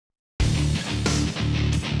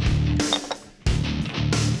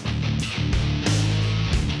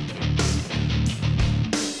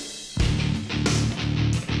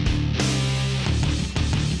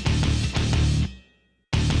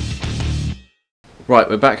Right,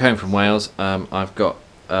 we're back home from Wales. I'm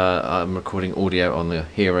recording audio on the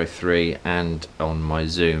Hero 3 and on my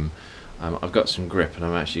Zoom. I've got some grip and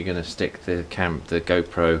I'm actually going to stick the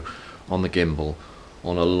GoPro on the gimbal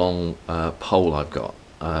on a long pole I've got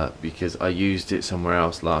because I used it somewhere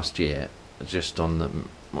else last year, just on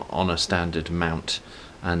a standard mount,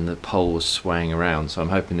 and the pole was swaying around, so I'm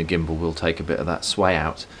hoping the gimbal will take a bit of that sway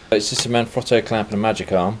out. It's just a Manfrotto clamp and a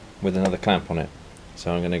magic arm with another clamp on it,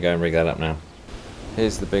 so I'm going to go and rig that up now.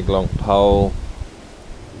 Here's the big long pole.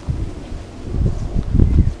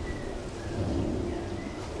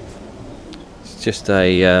 It's just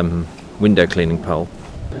a window cleaning pole,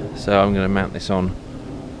 so I'm going to mount this on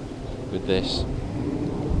with this.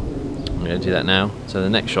 I'm going to do that now, so the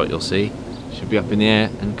next shot you'll see should be up in the air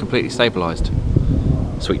and completely stabilised.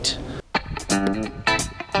 Sweet.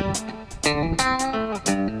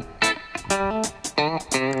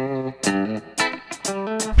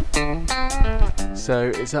 So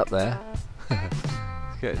it's up there.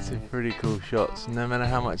 Gets some pretty cool shots. No matter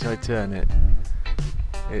how much I turn it,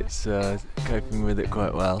 it's coping with it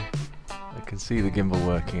quite well. I can see the gimbal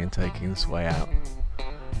working and taking the sway out,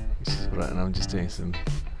 which is right, and I'm just doing some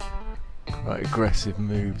quite aggressive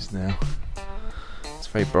moves now. It's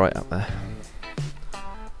very bright up there.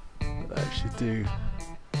 But that should do.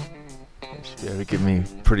 It should be able to give me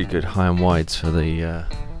pretty good high and wides for the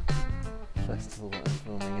festival that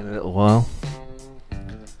I'm filming in a little while.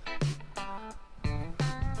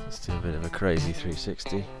 Let's do a bit of a crazy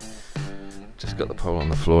 360. Just got the pole on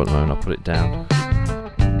the floor at the moment, I'll put it down.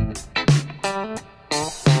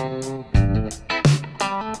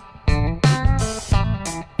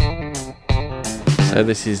 So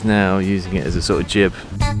this is now using it as a sort of jib.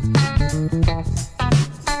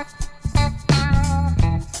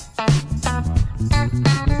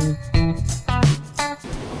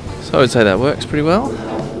 So I would say that works pretty well.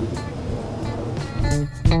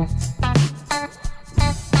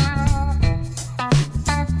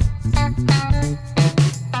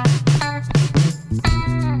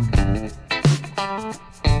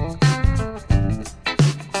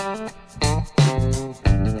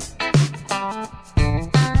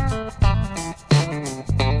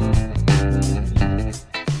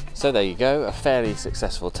 So there you go, a fairly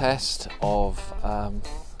successful test of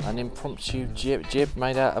an impromptu jib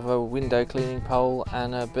made out of a window cleaning pole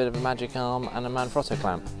and a bit of a magic arm and a Manfrotto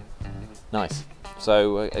clamp. Nice.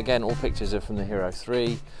 So again, all pictures are from the Hero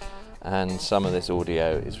 3, and some of this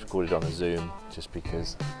audio is recorded on a Zoom, just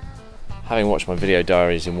because, having watched my video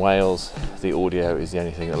diaries in Wales, the audio is the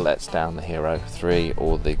only thing that lets down the Hero 3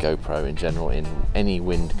 or the GoPro in general. In any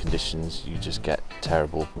wind conditions, you just get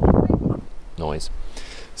terrible noise.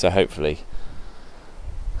 So hopefully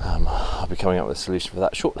I'll be coming up with a solution for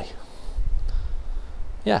that shortly.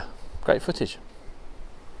 Yeah, great footage.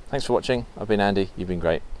 Thanks for watching. I've been Andy, you've been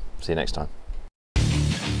great. See you next time.